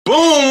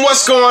Boom,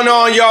 what's going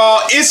on,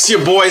 y'all? It's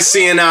your boy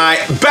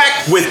CNI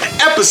back with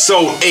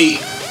episode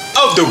 8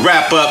 of the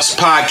Wrap Ups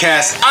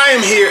podcast. I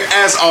am here,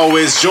 as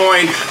always,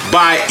 joined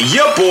by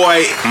your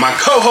boy, my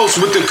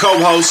co-host with the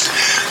co-host,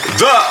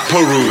 the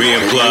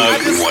Peruvian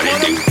Plug.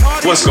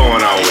 What's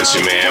going on with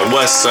you, man?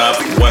 What's up?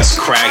 What's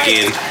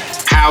cracking?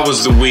 How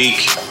was the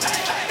week?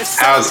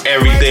 How's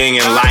everything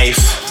in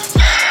life?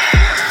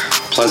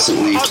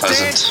 Pleasantly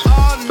pleasant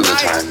for the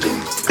time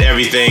being.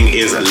 Everything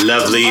is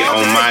lovely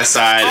on my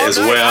side as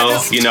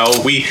well. You know,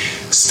 we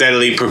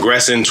steadily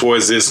progressing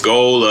towards this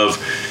goal of,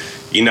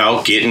 you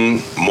know,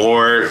 getting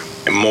more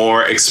and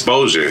more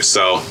exposure.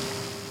 So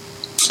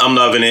I'm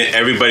loving it.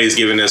 Everybody's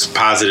giving us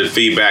positive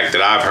feedback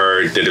that I've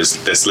heard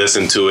that's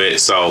listened to it.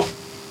 So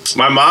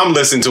my mom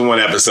listened to one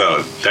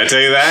episode. Did I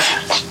tell you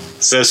that?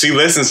 So she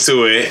listens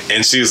to it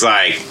and she's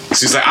like,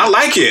 I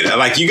like it.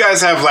 Like, you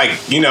guys have, like,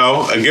 you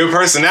know, a good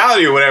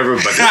personality or whatever,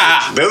 but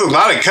there's a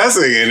lot of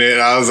cussing in it.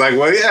 I was like,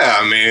 well, yeah,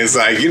 I mean, it's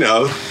like, you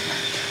know.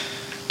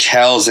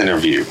 Kel's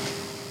interview.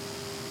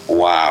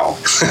 Wow.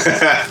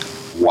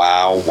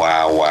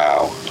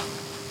 Wow.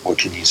 What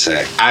can you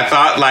say? I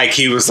thought, like,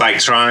 he was, like,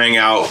 trying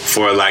out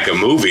for, like, a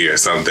movie or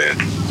something.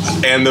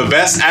 And the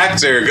best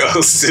actor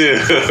goes to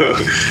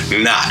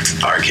not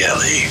R.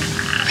 Kelly.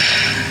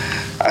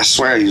 I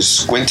swear he was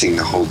squinting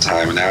the whole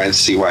time, and I didn't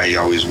see why he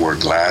always wore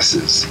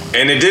glasses.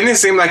 And it didn't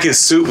seem like his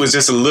suit was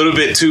just a little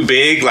bit too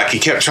big. Like, he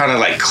kept trying to,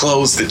 like,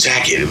 close the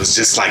jacket. It was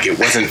just like it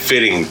wasn't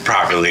fitting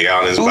properly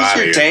on his body.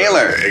 Who's your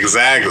tailor?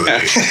 Exactly.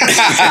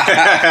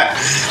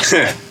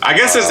 I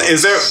guess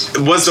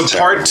was the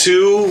part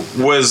 2,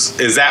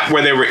 is that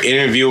where they were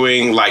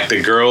interviewing, like,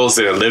 the girls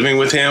that are living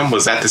with him?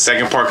 Was that the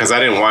second part? Because I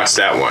didn't watch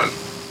that one.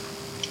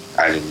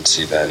 I didn't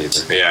see that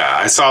either. Yeah,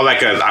 I saw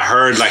I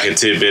heard like a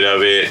tidbit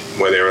of it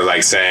where they were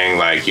like saying,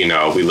 like, you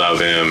know, we love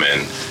him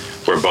and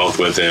we're both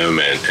with him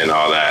and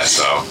all that.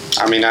 So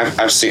I mean,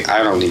 I've seen.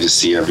 I don't need to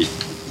see every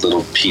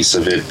little piece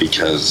of it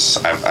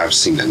because I've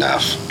seen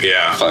enough.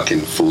 Yeah,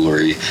 fucking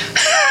foolery.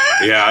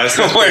 Yeah, that's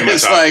pretty where much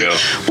it's how I like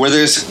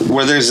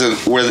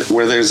feel.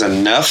 where there's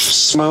enough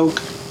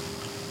smoke.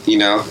 You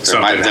know,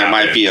 there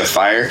might be a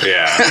fire.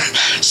 Yeah.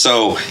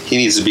 So he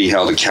needs to be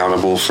held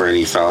accountable for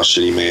any foul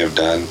shit he may have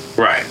done.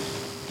 Right.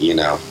 You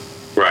know.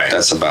 Right.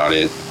 That's about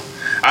it.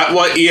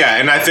 Well, yeah,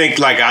 and I think,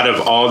 like, out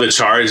of all the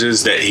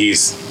charges that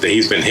he's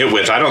been hit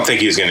with, I don't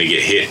think he's going to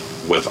get hit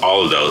with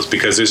all of those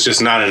because there's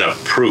just not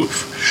enough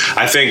proof.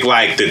 I think,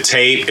 like,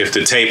 if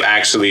the tape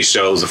actually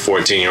shows a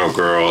 14-year-old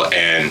girl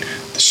and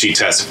she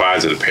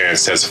testifies or the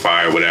parents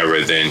testify or whatever,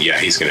 then yeah,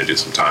 he's going to do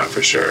some time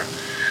for sure.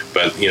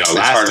 But, you know, it's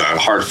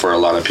hard for a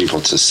lot of people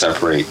to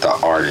separate the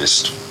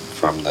artist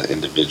from the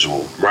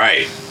individual.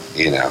 Right.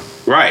 You know.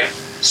 Right.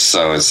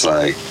 So it's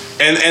like.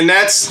 And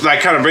that's,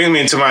 like, kind of bringing me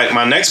into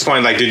my next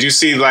point. Like, did you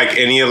see, like,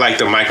 any of, like,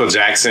 the Michael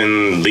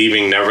Jackson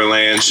Leaving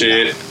Neverland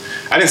shit? No.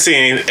 I didn't see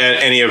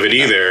any of it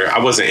either. I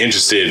wasn't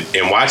interested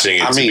in watching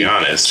it, to be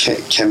honest.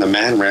 Can the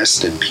man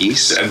rest in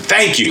peace?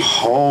 Thank you.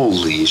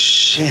 Holy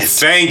shit.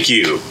 Thank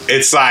you.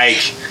 It's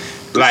like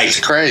it's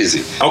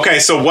crazy. Okay,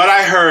 so what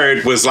I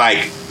heard was,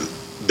 like,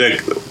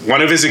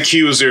 one of his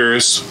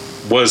accusers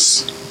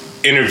was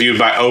interviewed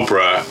by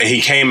Oprah, and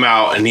he came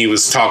out and he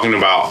was talking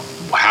about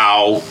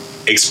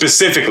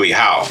specifically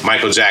how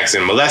Michael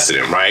Jackson molested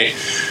him, right?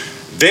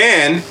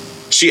 Then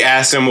she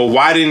asked him, well,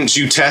 why didn't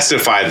you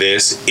testify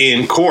this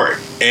in court?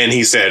 And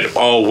he said,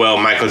 oh, well,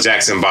 Michael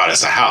Jackson bought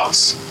us a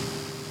house.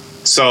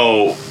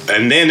 So,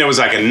 and then there was,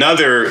 like,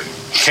 another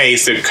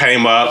case that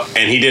came up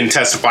and he didn't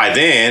testify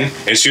then,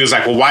 and she was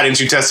like, well, why didn't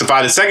you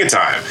testify the second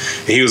time?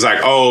 And he was like,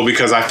 oh,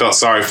 because I felt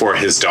sorry for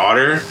his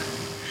daughter.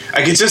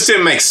 Like, it just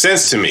didn't make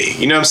sense to me.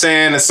 You know what I'm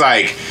saying? It's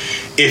like,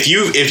 if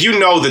you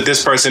know that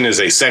this person is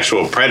a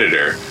sexual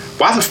predator,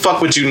 why the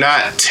fuck would you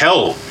not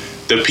tell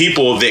the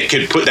people that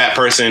could put that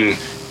person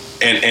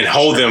and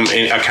hold them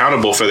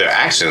accountable for their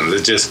actions?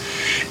 It just,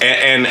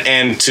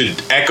 and to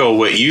echo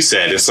what you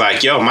said, it's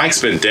like, yo,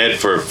 Mike's been dead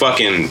for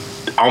fucking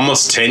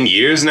almost 10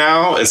 years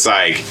now. It's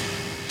like,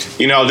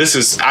 you know,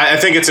 I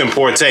think it's in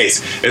poor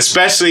taste,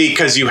 especially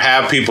because you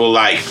have people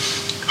like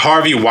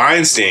Harvey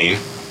Weinstein,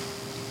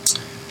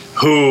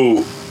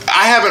 who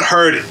I haven't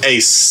heard a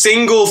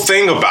single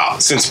thing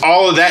about since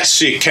all of that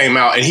shit came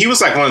out. And he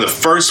was like one of the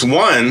first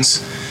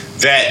ones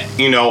that,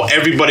 you know,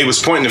 everybody was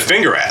pointing the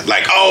finger at.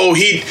 Like, oh,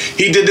 he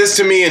did this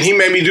to me and he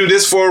made me do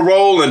this for a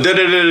role and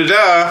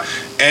da-da-da-da-da.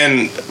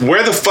 And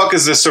where the fuck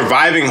is the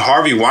surviving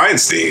Harvey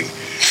Weinstein?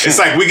 It's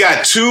like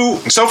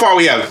so far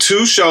we have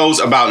 2 shows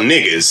about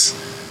niggas.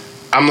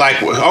 I'm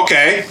like,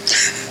 okay,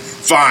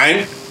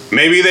 fine.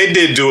 Maybe they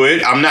did do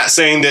it. I'm not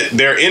saying that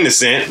they're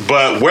innocent,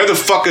 but where the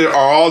fuck are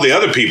all the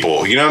other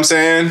people? You know what I'm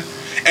saying?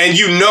 And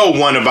you know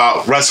one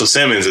about Russell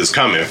Simmons is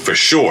coming for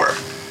sure.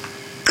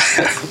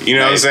 You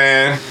know what I'm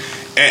saying?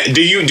 And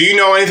do you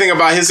know anything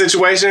about his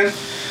situation?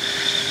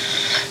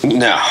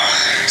 No.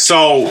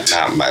 So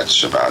not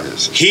much about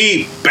his.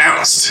 He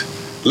bounced.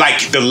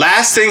 Like, the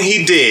last thing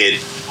he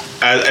did,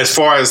 as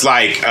far as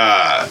like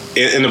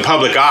in the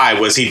public eye,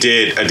 was he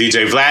did a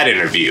DJ Vlad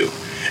interview.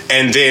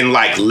 And then,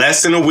 like,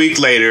 less than a week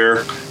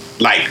later,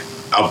 like,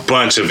 a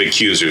bunch of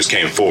accusers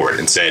came forward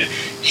and said,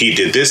 he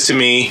did this to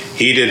me,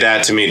 he did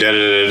that to me, da da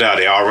da da.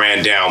 They all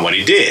ran down what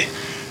he did.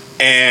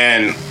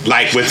 And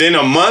like within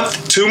a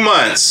month, 2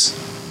 months,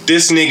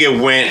 this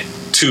nigga went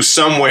to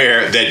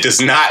somewhere that does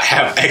not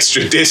have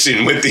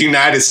extradition with the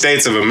United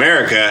States of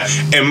America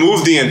and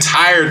moved the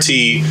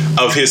entirety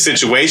of his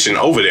situation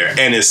over there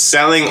and is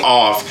selling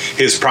off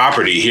his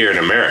property here in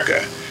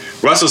America.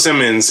 Russell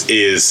Simmons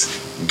is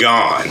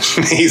gone.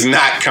 He's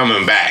not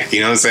coming back.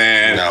 You know what I'm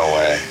saying? No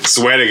way.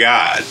 Swear to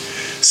God.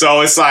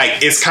 So it's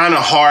like, it's kind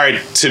of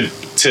hard to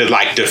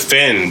like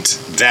defend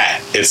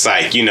that. It's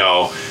like, you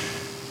know,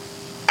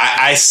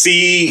 I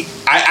see,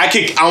 I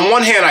could, on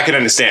one hand, I could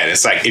understand.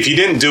 It's like, if you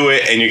didn't do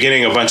it and you're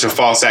getting a bunch of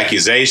false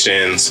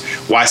accusations,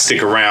 why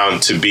stick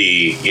around to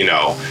be, you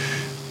know,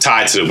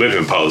 tied to the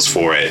whipping post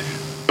for it?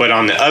 But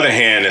on the other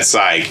hand, it's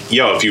like,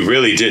 yo, if you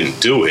really didn't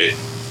do it,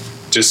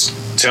 just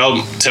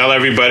tell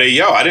everybody,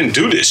 yo, I didn't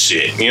do this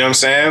shit. You know what I'm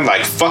saying?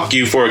 Like, fuck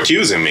you for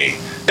accusing me.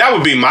 That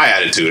would be my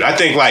attitude. I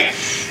think, like,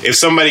 if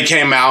somebody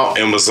came out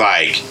and was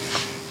like,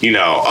 you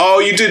know, oh,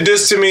 you did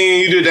this to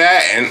me, you did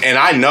that, and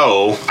I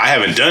know I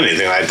haven't done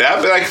anything like that,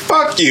 I'd be like,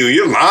 fuck you,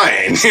 you're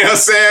lying. You know what I'm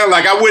saying?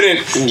 Like, I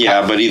wouldn't...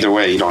 Yeah, but either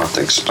way, you don't have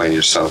to explain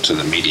yourself to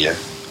the media.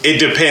 It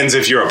depends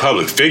if you're a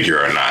public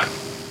figure or not.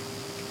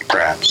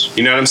 Perhaps.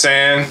 You know what I'm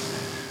saying?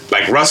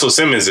 Like, Russell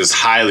Simmons is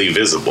highly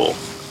visible,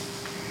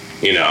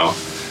 you know?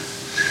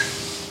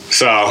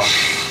 So,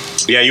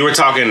 yeah, you were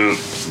talking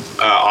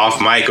off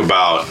mic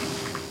about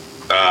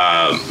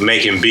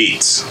making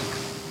beats.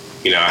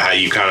 You know, how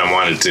you kind of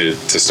wanted to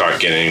start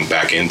getting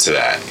back into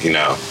that, you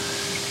know.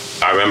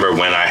 I remember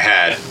when I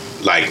had,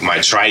 like, my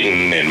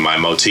Triton and my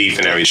Motif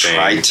and everything.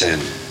 Triton.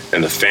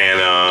 And the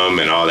Phantom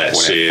and all that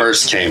when shit. When it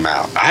first came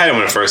out. I had it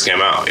when it first came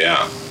out,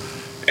 yeah.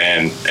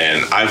 And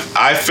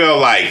I feel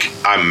like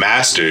I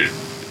mastered...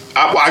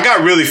 I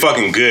got really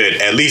fucking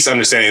good at least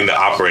understanding the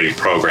operating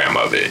program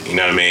of it. You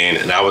know what I mean?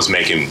 And I was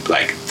making,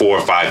 like, 4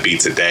 or 5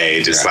 beats a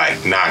day, just,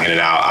 like, knocking it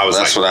out. I was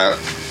That's what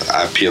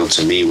I appealed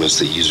to me was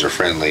the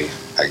user-friendly...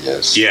 I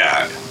guess.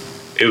 Yeah,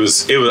 it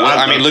was. Well,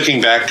 I mean,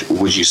 looking back,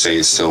 would you say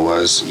it still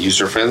was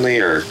user friendly,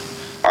 or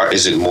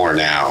is it more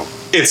now?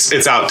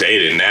 It's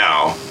outdated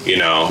now, you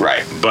know.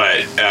 Right.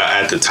 But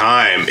at the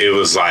time, it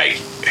was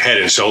like head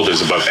and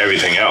shoulders above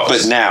everything else.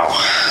 But now,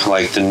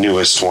 like the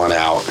newest one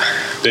out.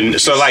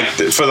 So like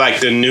for like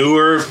the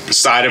newer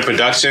side of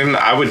production,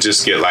 I would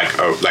just get like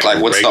what's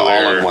regular, the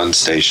all-in-one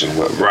station?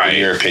 Right. In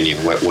your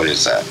opinion, what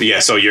is that? Yeah.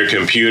 So your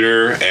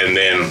computer, and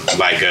then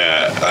like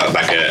a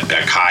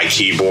Kai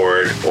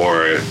keyboard,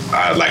 or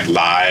like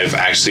Live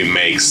actually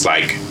makes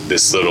like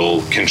this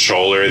little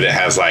controller that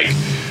has like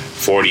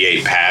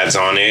 48 pads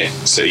on it,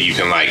 so you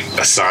can like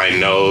assign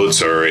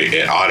notes, or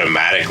it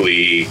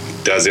automatically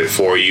does it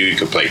for you. You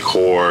can play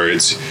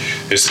chords.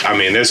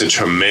 There's a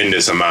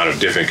tremendous amount of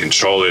different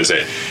controllers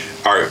that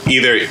are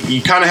either,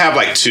 you kind of have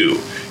like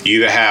two. You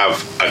either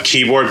have a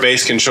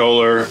keyboard-based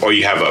controller, or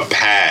you have a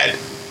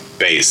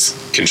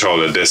pad-based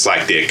controller that's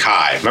like the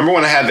Akai. Remember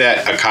when I had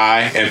that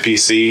Akai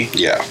MPC?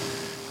 Yeah.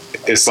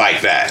 It's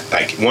like that,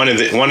 like one of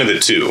the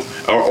two,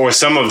 or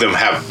some of them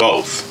have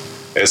both.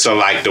 And so,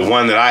 like, the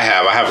one that I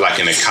have like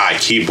an Akai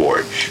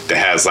keyboard that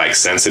has, like,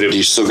 sensitive...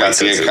 You still got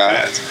the Akai?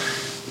 Pads.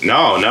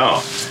 No.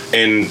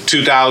 In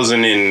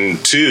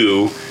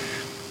 2002,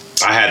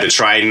 I had the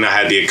Triton, I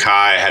had the Akai,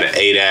 I had an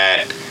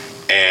ADAT,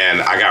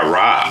 and I got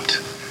robbed.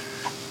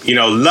 You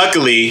know,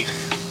 luckily,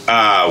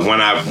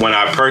 when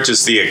I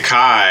purchased the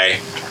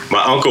Akai,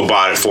 my uncle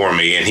bought it for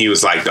me, and he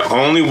was like, the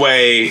only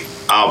way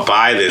I'll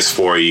buy this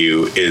for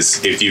you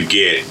is if you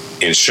get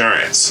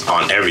insurance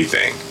on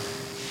everything.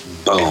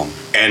 Boom.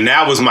 And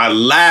that was my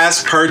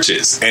last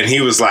purchase. And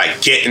he was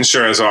like, get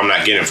insurance or I'm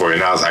not getting it for you.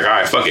 And I was like, all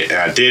right, fuck it. And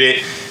I did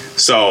it.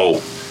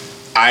 So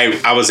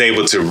I was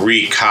able to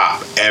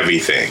re-cop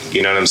everything.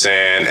 You know what I'm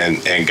saying?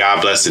 And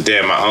God bless the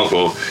dead, my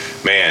uncle.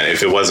 Man,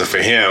 if it wasn't for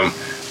him,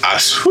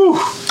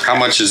 How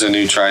much is a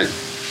new Triton?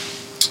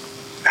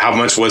 How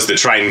much was the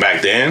Triton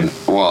back then?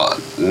 Well,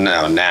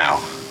 no,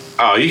 now.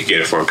 Oh, you can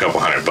get it for a couple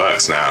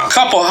 $100 now.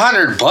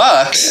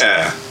 $200?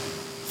 Yeah.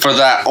 For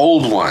that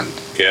old one?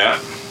 Yeah.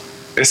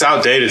 It's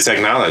outdated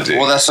technology.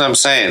 Well, that's what I'm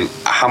saying.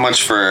 How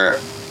much for,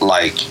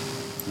 like,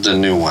 the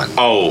new one?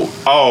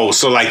 Oh,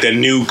 so like the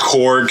new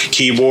Korg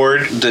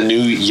keyboard? The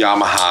new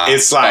Yamaha.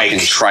 It's like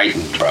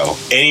Triton, bro.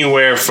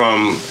 Anywhere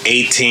from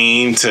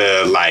 $18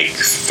 to like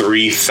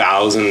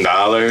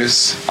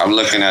 $3,000. I'm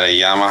looking at a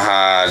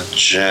Yamaha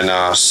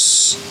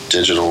Genos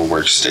digital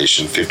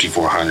workstation,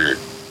 5400.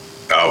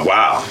 Oh,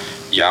 wow.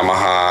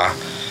 Yamaha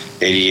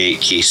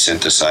 88 key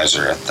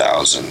synthesizer,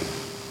 1,000.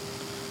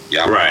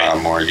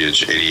 Yamaha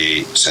Mortgage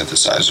 88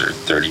 synthesizer,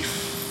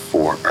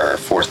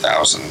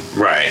 4,000.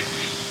 Right.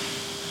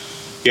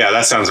 Yeah,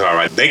 that sounds about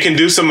right. They can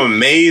do some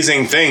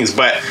amazing things,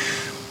 but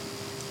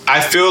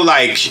I feel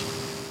like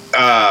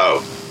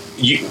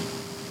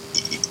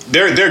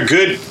they're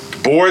good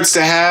boards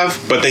to have,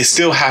 but they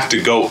still have to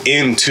go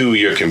into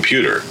your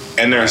computer.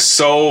 And there are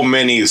so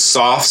many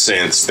soft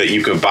synths that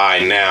you could buy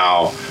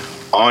now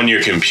on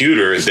your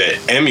computer that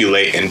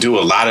emulate and do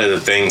a lot of the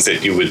things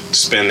that you would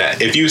spend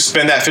that. If you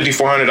spend that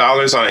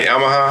 $5,400 on a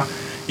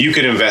Yamaha, you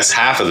could invest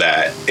half of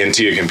that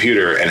into your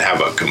computer and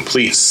have a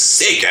complete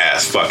sick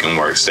ass fucking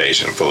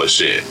workstation full of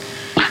shit.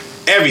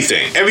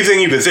 Everything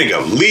you could think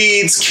of.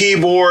 Leads,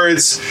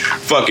 keyboards,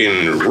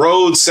 fucking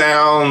Rode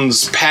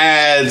sounds,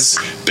 pads,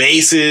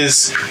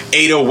 basses,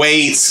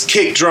 808s,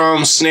 kick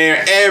drums,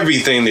 snare,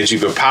 everything that you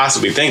could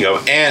possibly think of,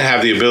 and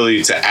have the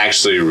ability to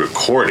actually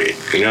record it.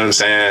 You know what I'm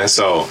saying?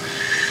 So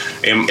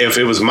if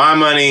it was my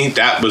money,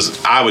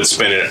 I would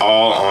spend it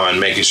all on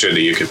making sure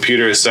that your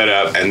computer is set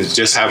up and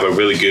just have a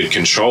really good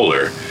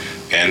controller.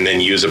 And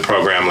then use a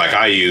program like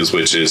I use,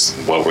 which is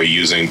what we're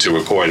using to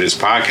record this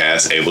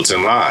podcast,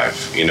 Ableton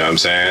Live. You know what I'm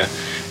saying?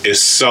 It's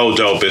so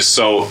dope. It's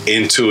so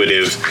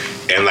intuitive.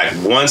 And like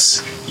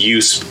once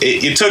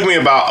it took me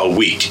about a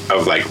week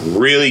of like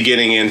really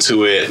getting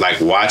into it, like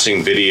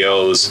watching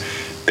videos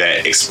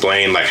that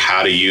explain like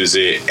how to use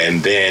it.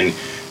 And then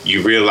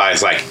you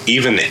realize like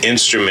even the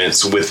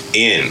instruments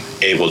within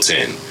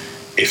Ableton,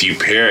 if you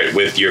pair it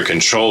with your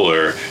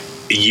controller,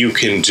 you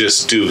can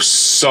just do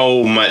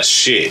so much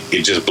shit.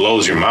 It just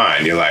blows your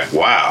mind. You're like,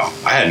 wow,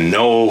 I had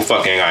no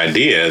fucking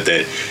idea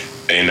that,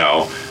 you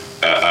know,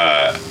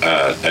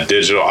 a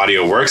digital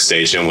audio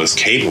workstation was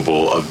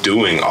capable of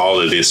doing all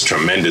of this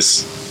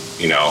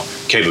tremendous, you know,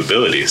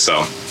 capability.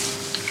 So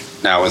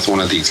now with one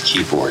of these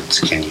keyboards,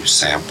 can you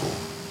sample?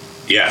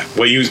 Yeah,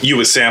 well, you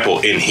would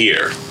sample in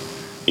here,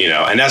 you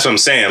know, and that's what I'm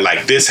saying.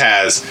 Like this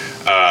has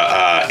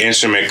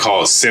instrument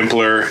called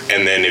Simpler,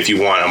 and then if you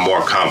want a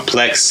more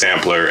complex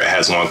sampler, it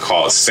has one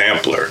called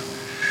Sampler.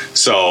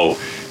 So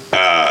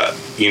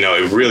you know,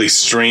 it really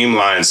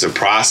streamlines the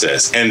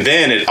process. And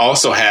then it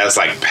also has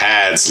like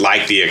pads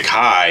like the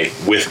Akai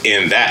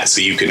within that,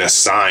 so you can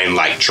assign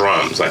like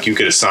drums. Like you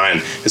could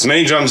assign as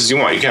many drums as you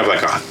want. You can have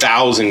like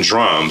 1,000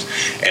 drums,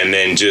 and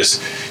then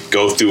just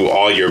go through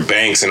all your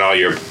banks and all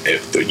your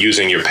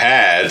using your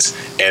pads,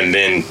 and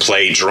then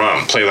play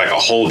like a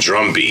whole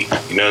drum beat.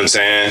 You know what I'm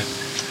saying?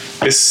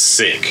 It's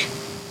sick.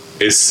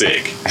 It's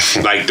sick.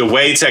 Like the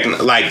way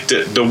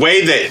the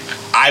way that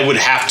I would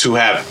have to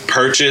have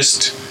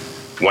purchased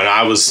when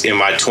I was in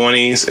my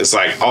 20s, it's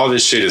like all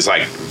this shit is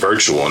like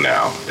virtual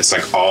now. It's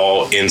like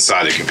all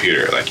inside the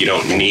computer. Like you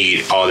don't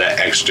need all that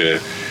extra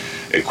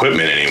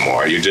equipment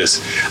anymore.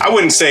 I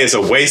wouldn't say it's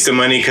a waste of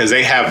money because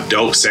they have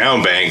dope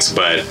sound banks,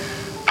 but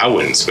I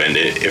wouldn't spend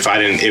it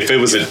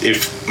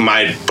if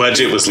my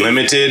budget was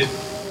limited.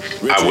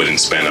 I wouldn't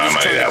spend my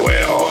money that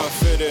way at all.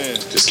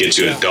 Just get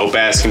you a dope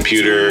ass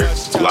computer,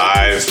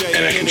 live,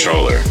 and a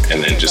controller,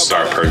 and then just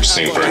start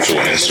purchasing virtual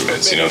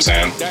instruments. You know what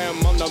I'm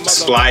saying?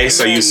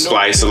 Splice, I use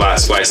Splice a lot,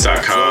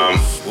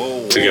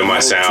 splice.com to get my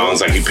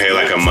sounds. Like you pay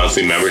like a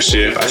monthly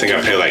membership. I think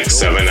I pay like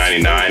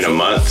 $7.99 a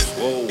month,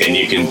 and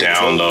you can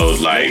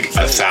download like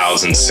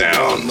 1,000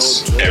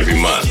 sounds every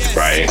month,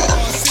 right?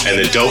 And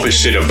the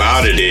dopest shit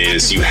about it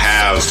is you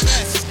have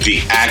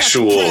the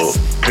actual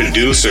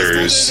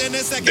producers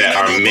that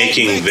are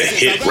making the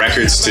hit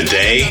records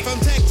today.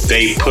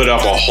 They put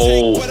up a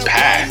whole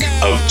pack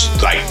of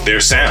like their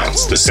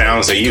sounds, the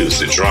sounds they use,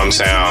 the drum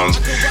sounds,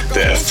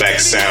 the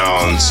effect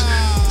sounds,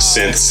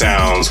 synth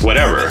sounds,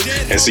 whatever.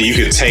 And so you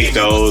could take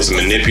those and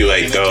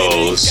manipulate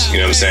those, you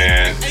know what I'm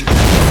saying?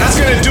 That's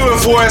gonna do it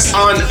for us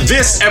on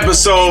this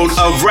episode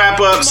of Wrap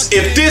Ups.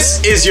 If this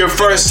is your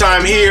first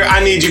time here,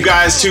 I need you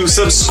guys to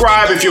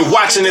subscribe. If you're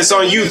watching this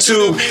on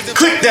YouTube,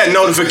 click that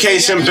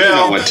notification bell. You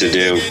know what to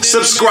do.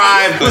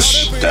 Subscribe.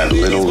 Push that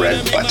little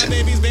red button.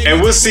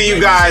 And we'll see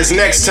you guys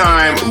next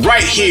time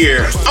right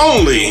here,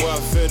 only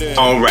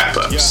on Wrap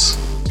Ups.